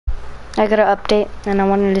I got an update and I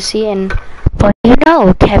wanted to see, and what do you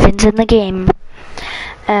know? Kevin's in the game.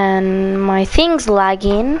 And my thing's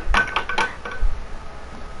lagging.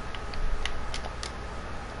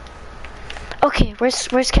 Okay,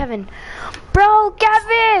 where's Kevin? Bro,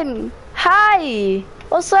 Kevin! Hi!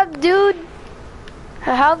 What's up, dude?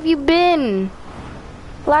 How have you been?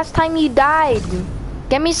 Last time you died.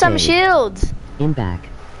 Get me some shields. I'm back.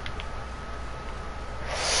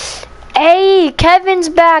 Hey, Kevin's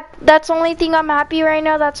back. That's the only thing I'm happy right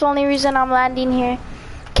now. That's the only reason I'm landing here.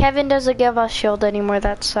 Kevin doesn't give us shield anymore.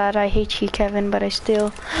 That's sad. I hate you, Kevin, but I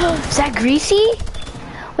still... Is that Greasy?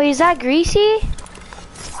 Wait, is that Greasy?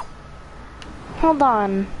 Hold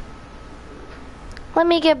on. Let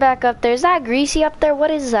me get back up there. Is that Greasy up there?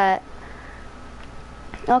 What is that?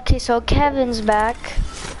 Okay, so Kevin's back.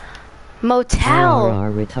 Motel.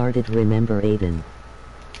 Are retarded, remember Aiden.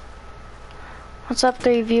 What's up,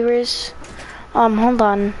 3 viewers? Hold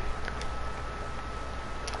on.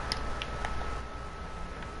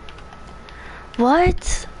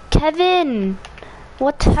 What? Kevin!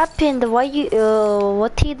 What happened? Why you,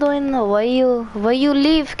 what you doing? Why you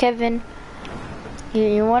leave, Kevin?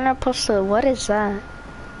 You wanna post a, what is that?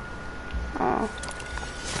 Oh.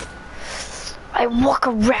 I walk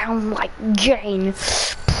around like Jane.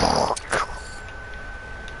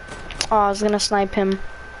 Oh, I was gonna snipe him.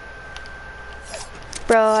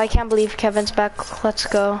 Bro, I can't believe Kevin's back. Let's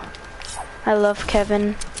go. I love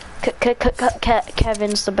Kevin.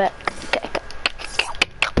 Kevin's the best.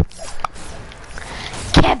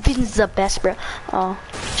 Kevin's the best, bro. Oh,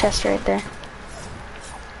 chest right there.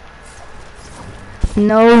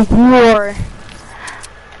 No war.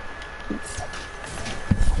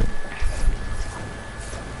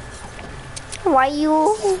 Why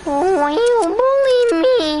you bullying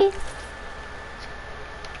me?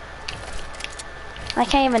 I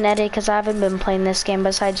can't even edit because I haven't been playing this game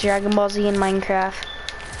besides Dragon Ball Z and Minecraft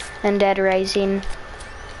and Dead Rising.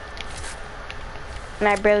 And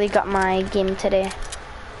I barely got my game today.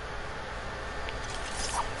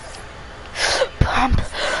 Pump,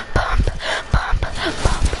 pump, pump, pump,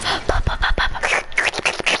 pump, pump, pump.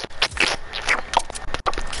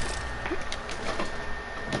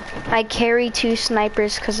 I carry 2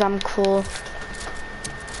 snipers because I'm cool.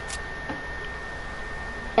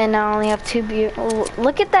 And I only have 2 oh,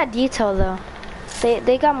 look at that detail though.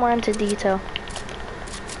 They got more into detail.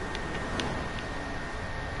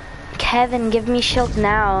 Kevin, give me shield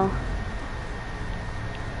now.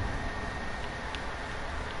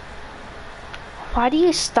 Why do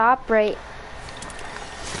you stop right?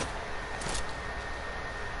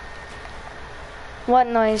 What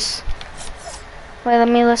noise? Wait, let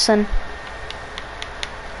me listen.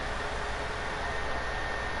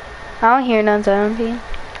 I don't hear nothing.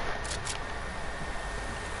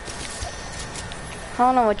 I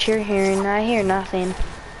don't know what you're hearing. I hear nothing.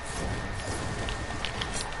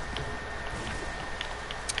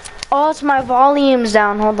 Oh, it's my volume's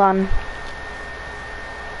down. Hold on.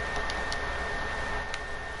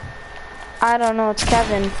 I don't know. It's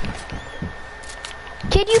Kevin.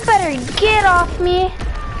 Kid, you better get off me.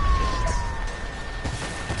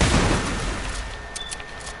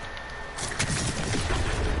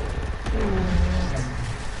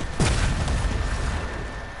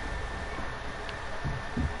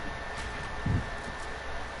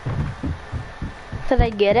 Did I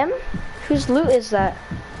get him? Whose loot is that?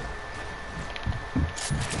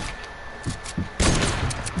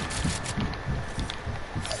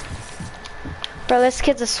 Bro, this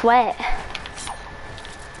kid's a sweat.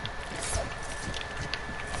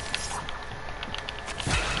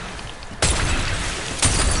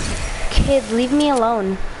 Kid, leave me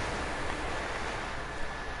alone.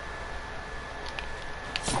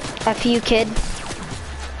 F you, kid.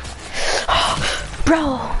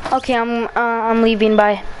 Bro. Okay, I'm leaving.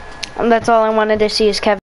 Bye. That's all I wanted to see is Kevin.